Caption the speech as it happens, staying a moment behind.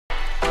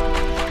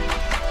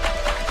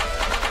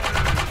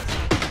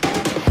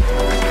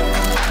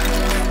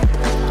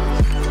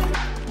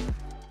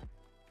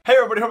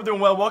everybody? Hope you're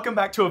doing well. Welcome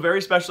back to a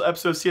very special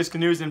episode of CSGO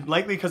News, and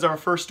likely because of our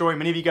first story,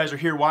 many of you guys are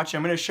here watching.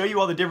 I'm going to show you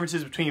all the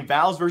differences between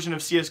Valve's version of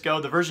CSGO,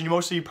 the version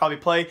most of you probably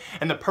play,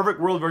 and the Perfect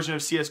World version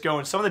of CSGO,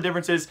 and some of the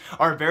differences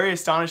are very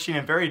astonishing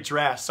and very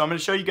drastic. So I'm going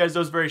to show you guys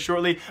those very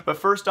shortly, but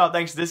first off,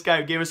 thanks to this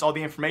guy who gave us all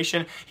the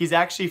information. He's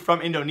actually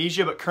from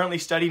Indonesia, but currently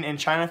studying in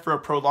China for a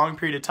prolonged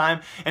period of time,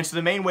 and so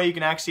the main way you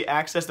can actually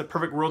access the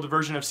Perfect World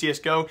version of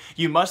CSGO,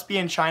 you must be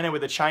in China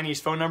with a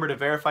Chinese phone number to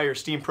verify your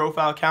Steam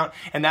profile account,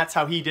 and that's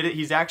how he did it.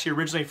 He's actually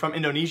originally from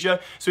Indonesia,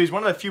 so he's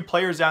one of the few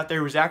players out there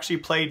who's actually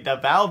played the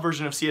Valve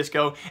version of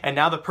CSGO and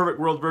now the Perfect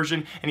World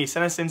version, and he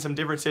sent us in some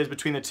differences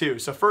between the two.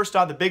 So first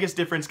off, the biggest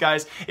difference,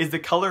 guys, is the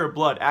color of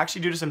blood.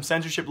 Actually, due to some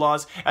censorship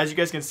laws, as you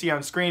guys can see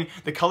on screen,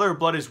 the color of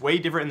blood is way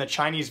different in the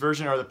Chinese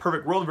version or the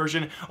Perfect World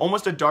version,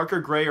 almost a darker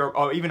gray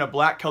or even a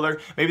black color.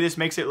 Maybe this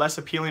makes it less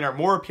appealing or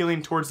more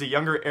appealing towards the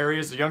younger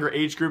areas, the younger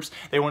age groups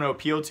they want to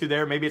appeal to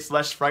there. Maybe it's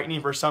less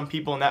frightening for some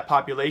people in that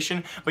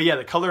population. But yeah,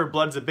 the color of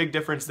blood is a big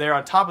difference there.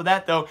 On top of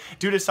that, though,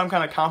 due to some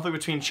kind of conflict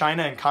between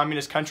China and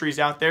communist countries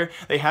out there,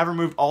 they have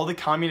removed all the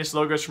communist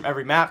logos from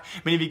every map.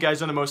 Many of you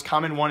guys know the most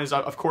common one is,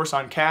 of course,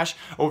 on Cache,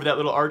 over that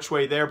little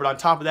archway there. But on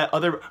top of that,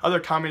 other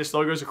communist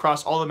logos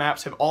across all the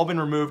maps have all been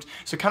removed.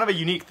 So kind of a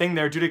unique thing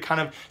there, due to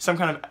kind of some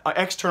kind of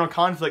external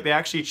conflict, they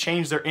actually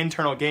changed their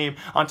internal game.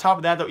 On top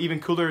of that, though, even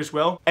cooler as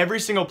well, every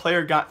single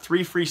player got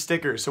 3 free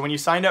stickers. So when you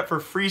signed up for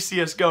free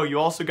CSGO, you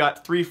also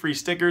got 3 free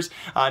stickers.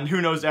 And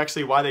who knows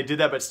actually why they did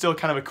that, but still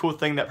kind of a cool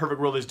thing that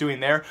Perfect World is doing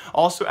there.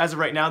 Also, as of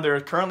right now, there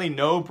are currently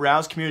no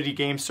browse community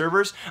game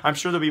servers. I'm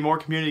sure there'll be more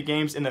community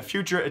games in the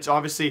future. It's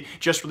obviously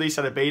just released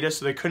out of beta,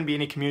 so there couldn't be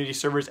any community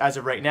servers as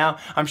of right now.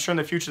 I'm sure in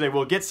the future they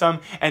will get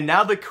some. And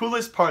now the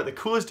coolest part, the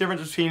coolest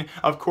difference between,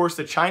 of course,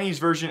 the Chinese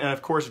version and,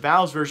 of course,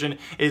 Valve's version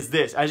is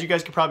this. As you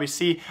guys can probably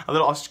see,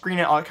 I'll screen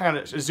it, I'll kind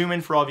of zoom in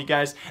for all of you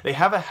guys. They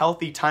have a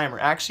healthy timer.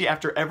 Actually,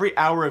 after every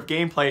hour of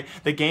gameplay,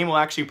 the game will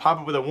actually pop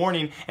up with a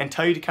warning and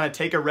tell you to kind of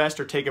take a rest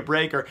or take a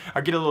break or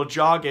get a little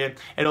jog in.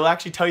 It'll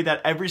actually tell you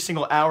that every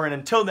single hour, and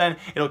until then,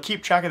 it'll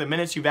keep track of the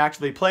minutes you've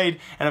actually played,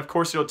 and of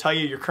course, it'll tell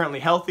you you're currently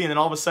healthy, and then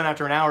all of a sudden,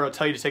 after an hour, it'll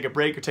tell you to take a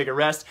break or take a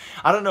rest.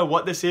 I don't know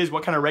what this is,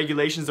 what kind of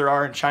regulations there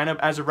are in China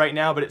as of right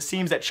now, but it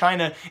seems that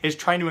China is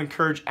trying to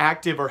encourage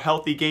active or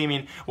healthy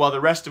gaming, while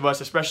the rest of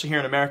us, especially here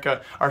in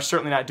America, are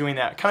certainly not doing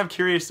that. Kind of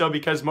curious, though,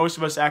 because most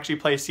of us actually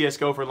play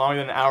CSGO for longer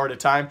than an hour at a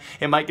time.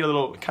 It might get a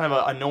little kind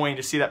of annoying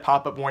to see that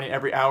pop-up warning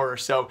every hour or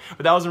so,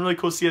 but that was some really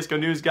cool CSGO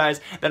news,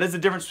 guys. That is the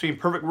difference between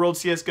Perfect World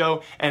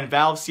CSGO and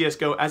Valve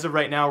CSGO. As of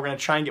right now, we're going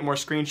to try and get more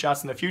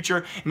screenshots in the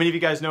future. Many of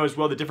you guys know as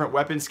well the different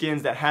weapon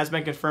skins that has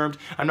been confirmed.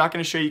 I'm not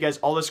going to show you guys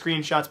all the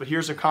screenshots, but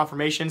here's some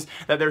confirmations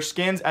that their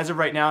skins, as of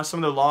right now,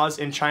 some of the laws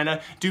in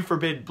China do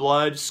forbid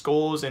blood,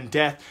 skulls, and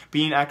death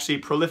being actually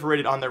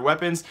proliferated on their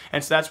weapons,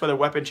 and so that's why the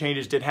weapon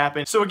changes did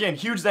happen. So again,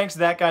 huge thanks to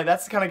that guy.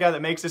 That's the kind of guy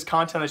that makes this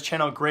content on this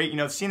channel great. You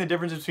know, seeing the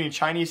difference between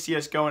Chinese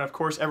CSGO and, of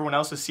course, everyone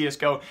else's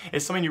CSGO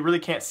is something you really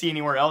can't see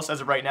anywhere else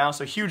as of right now.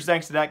 So huge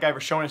thanks to that guy for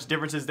showing us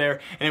differences there,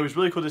 and it was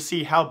really cool to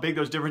see how big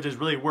those differences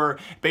really were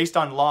based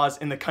on laws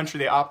in the country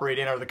they operate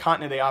in or the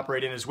continent they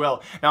operate in as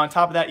well. Now, on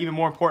top of that, even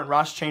more important,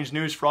 Ross Change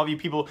news for all of you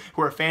people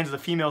who are fans of the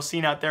female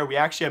scene out there. We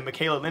actually have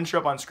Michaela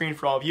Lintrup on screen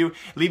for all of you,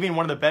 leaving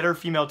one of the better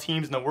female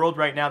teams in the world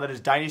right now, that is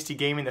Dynasty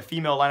Gaming, the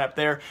female lineup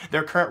there.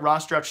 Their current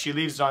roster after she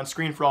leaves is on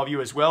screen for all of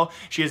you as well.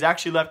 She has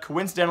actually left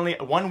coincidentally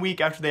 1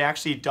 week after they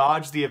actually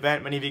dodged the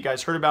event. Many of you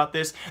guys heard about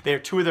this. They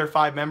have 2 of their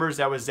 5 members,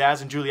 that was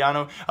Zaz and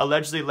Giuliano,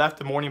 allegedly left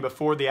the morning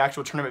before the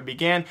actual tournament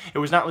began. It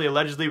was not really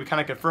allegedly, we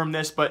kind of confirmed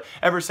this, but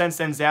ever since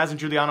then, Zaz and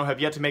Giuliano have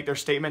yet to make their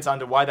statements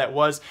onto why that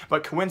was,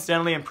 but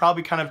coincidentally, and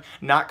probably kind of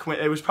not,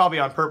 it was probably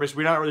on purpose.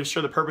 We're not really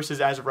sure the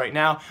purposes as of right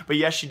now, but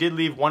yes, she did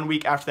leave 1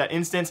 week after that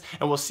instance,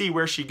 and we'll see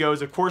where she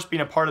goes. Of course,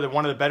 being a part of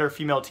one of the better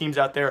female teams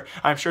out there,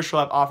 I'm sure she'll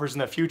have offers in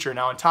the future.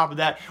 Now, on top of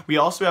that, we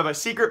also have a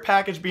secret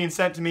package being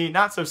sent to me,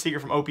 not so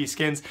secret, from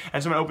OPSkins,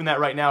 and so I'm going to open that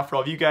right now for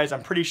all of you guys.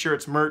 I'm pretty sure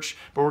it's merch,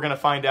 but we're going to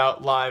find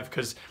out live,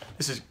 because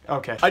this is,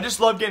 okay. I just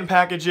love getting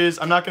packages.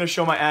 I'm not going to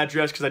show my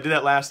address because I did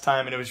that last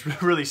time and it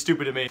was really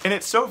stupid of me. And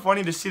it's so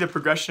funny to see the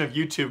progression of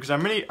YouTube, because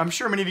I'm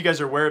sure many of you guys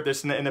are aware of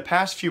this. In the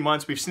past few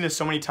months, we've seen this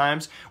so many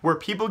times where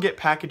people get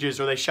packages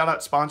or they shout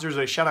out sponsors or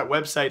they shout out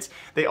websites.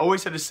 They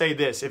always have to say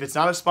this. If it's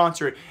not a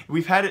sponsor,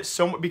 we've had it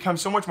become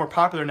so much more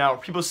popular now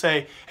where people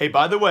say, hey,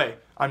 by the way,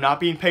 I'm not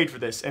being paid for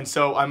this. And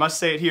so I must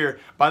say it here.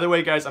 By the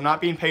way, guys, I'm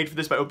not being paid for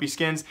this by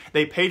OPSkins.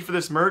 They paid for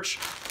this merch,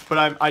 but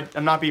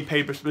I'm not being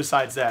paid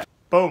besides that.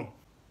 Boom.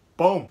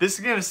 Boom. This is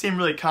going to seem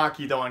really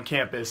cocky, though, on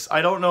campus.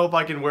 I don't know if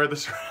I can wear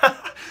this.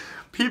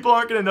 People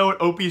aren't going to know what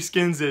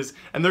OPSkins is,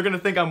 and they're going to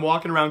think I'm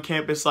walking around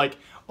campus like,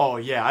 oh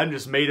yeah, I'm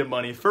just made of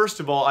money. First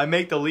of all, I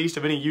make the least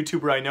of any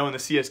YouTuber I know in the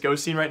CSGO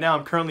scene right now.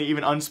 I'm currently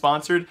even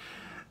unsponsored.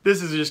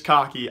 This is just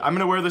cocky. I'm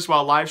gonna wear this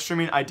while live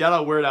streaming. I doubt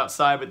I'll wear it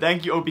outside, but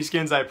thank you,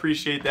 OPSkins. I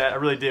appreciate that. I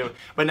really do.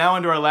 But now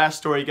onto our last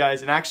story,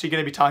 guys, and actually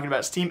gonna be talking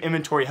about Steam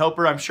Inventory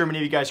Helper. I'm sure many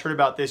of you guys heard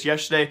about this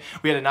yesterday.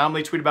 We had an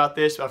Anomaly tweet about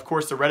this. Of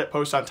course, the Reddit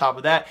post on top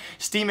of that.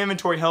 Steam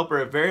Inventory Helper,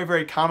 a very,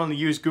 very commonly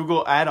used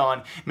Google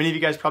add-on. Many of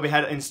you guys probably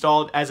had it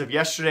installed as of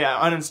yesterday.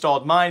 I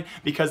uninstalled mine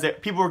because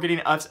people were getting,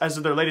 as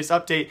of their latest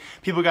update,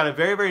 people got a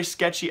very, very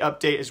sketchy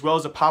update as well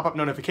as a pop-up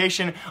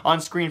notification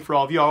on screen for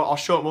all of you. I'll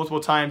show it multiple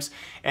times,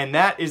 and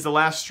that is the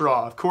last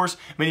straw. Of course,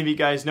 many of you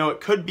guys know it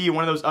could be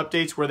one of those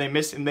updates where they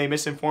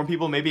misinform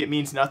people. Maybe it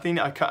means nothing.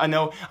 I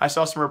know I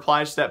saw some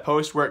replies to that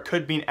post where it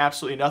could mean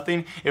absolutely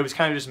nothing. It was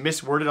kind of just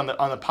misworded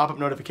on the pop-up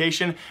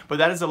notification, but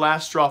that is the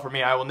last straw for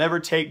me. I will never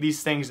take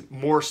these things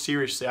more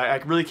seriously. I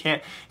really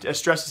can't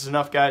stress this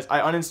enough, guys. I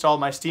uninstalled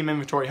my Steam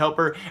Inventory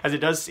Helper, as it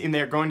does seem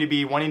they're going to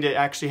be wanting to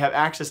actually have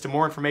access to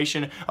more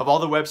information of all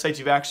the websites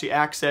you've actually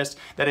accessed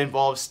that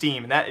involve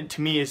Steam, and that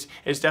to me is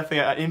definitely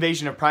an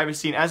invasion of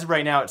privacy. And as of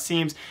right now, it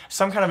seems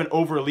some kind of an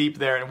overleap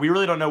there, and we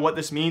really don't know what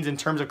this means in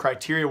terms of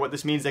criteria, what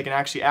this means they can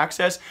actually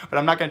access, but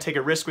I'm not going to take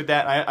a risk with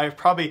that. I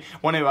probably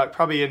want to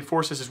probably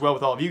enforce this as well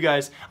with all of you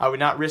guys. I would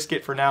not risk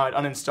it for now. I'd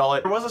uninstall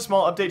it. There was a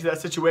small update to that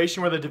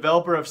situation where the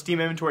developer of Steam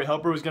Inventory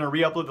Helper was going to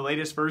re-upload the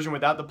latest version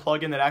without the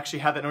plugin that actually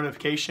had that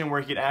notification where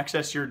you can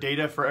access your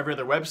data for every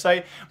other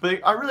website. But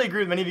I really agree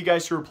with many of you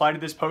guys who replied to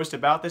this post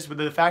about this, but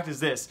the fact is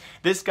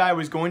this guy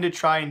was going to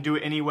try and do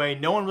it anyway.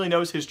 No one really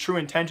knows his true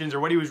intentions or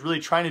what he was really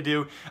trying to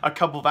do a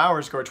couple of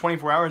hours ago or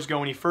 24 hours ago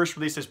when he first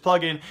released his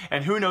plugin,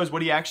 and who knows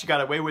what he actually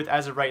got away with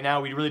as of right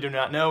now. We really do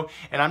not know,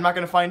 and I'm not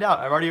going to find out.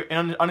 I've already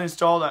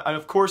uninstalled.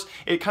 Of course,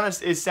 it kind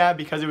of is sad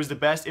because it was the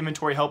best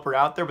inventory helper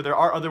out there, but there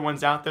are other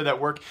ones out there that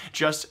work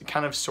just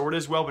kind of sort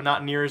as well, but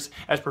not near as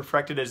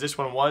perfected as this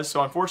one was.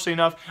 So unfortunately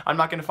enough, I'm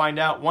not going to find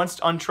out. Once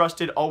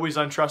untrusted, always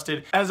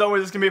untrusted. As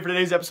always, this is going to be it for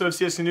today's episode of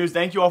CSGO News.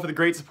 Thank you all for the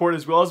great support,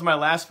 as well as my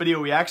last video.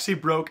 We actually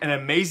broke an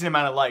amazing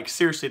amount of likes.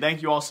 Seriously,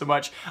 thank you all so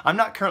much. I'm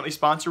not currently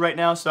sponsored right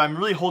now, so I'm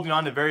really holding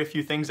on to very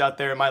few things out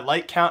there. My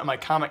like count and my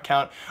comment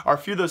count are a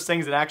few of those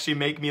things that actually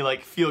make me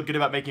like feel good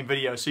about making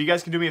videos. So you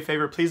guys can do me a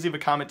favor, please leave a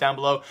comment down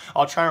below.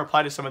 I'll try and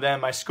reply to some of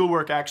them. My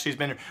schoolwork actually has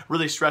been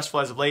really stressful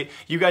as of late.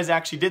 You guys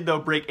actually did though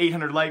break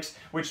 800 likes,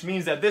 which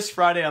means that this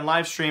Friday on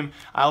live stream,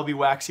 I'll be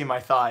waxing my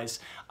thighs.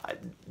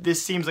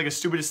 This seems like a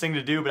stupidest thing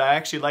to do, but I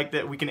actually like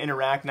that we can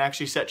interact and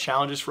actually set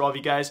challenges for all of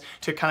you guys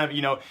to kind of,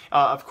 you know,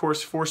 of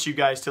course, force you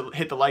guys to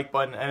hit the like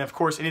button. And of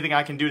course, anything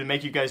I can do to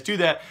make you guys do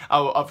that,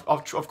 I'll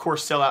of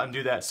course sell out and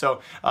do that.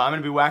 So I'm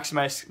going to be waxing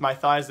my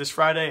thighs this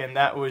Friday, and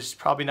that was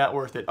probably not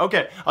worth it.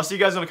 Okay, I'll see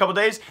you guys in a couple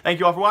days. Thank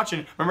you all for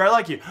watching. Remember, I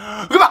like you.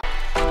 Goodbye!